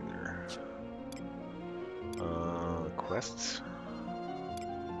that either. Quests.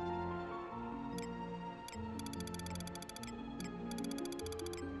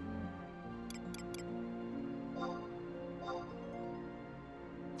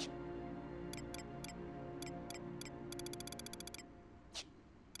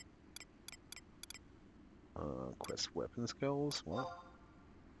 Quest weapon skills. What?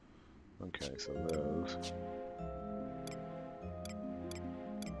 Okay, so those.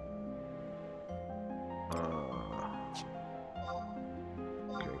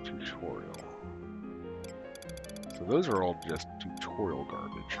 Okay, tutorial. So those are all just tutorial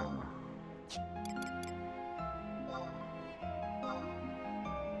garbage, huh?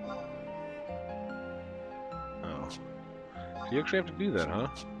 Oh. So you actually have to do that, huh?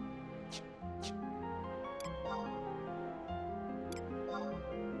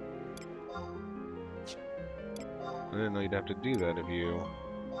 I didn't know you'd have to do that if you...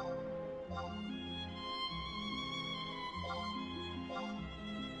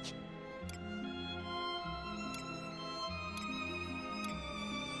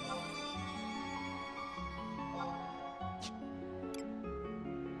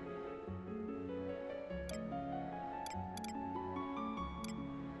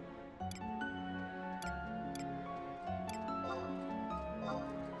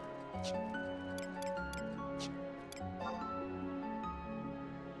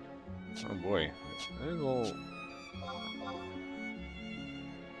 Oh boy,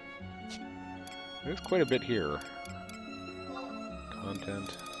 there's quite a bit here.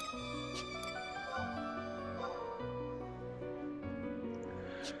 Content.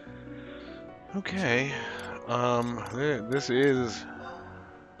 Okay, this is...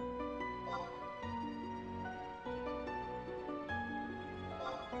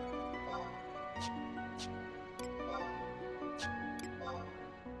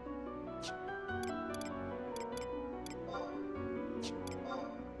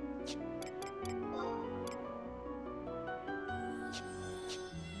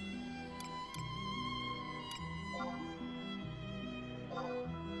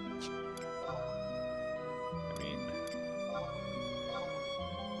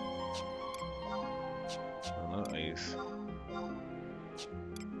 Nice.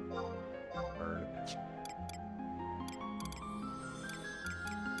 Earth.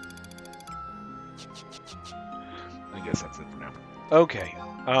 I guess that's it for now. Okay.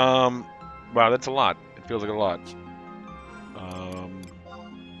 Wow, that's a lot. It feels like a lot.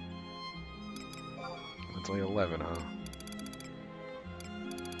 It's only 11, huh?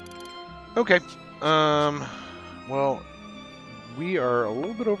 Okay. Well, we are a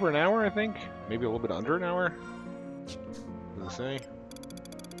little bit over an hour, I think. Maybe a little bit under an hour. Does it say?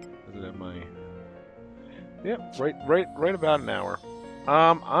 Does it have my... Yep, right about an hour.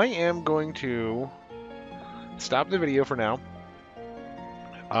 I am going to stop the video for now.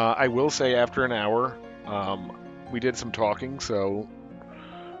 I will say after an hour, we did some talking, so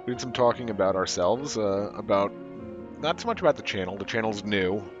we did some talking about ourselves, about, not so much about the channel. The channel's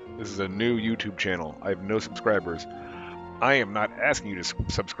new. This is a new YouTube channel. I have no subscribers. I am not asking you to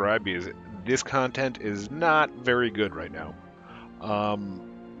subscribe because this content is not very good right now.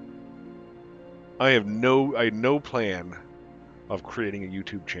 I had no plan of creating a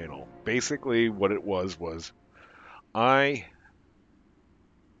YouTube channel. Basically, what it was I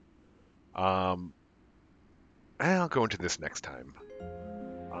um, I'll go into this next time.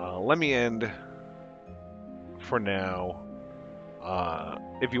 Let me end for now.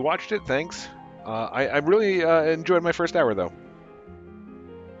 If you watched it, thanks. I really enjoyed my first hour, though.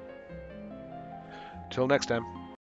 Till next time.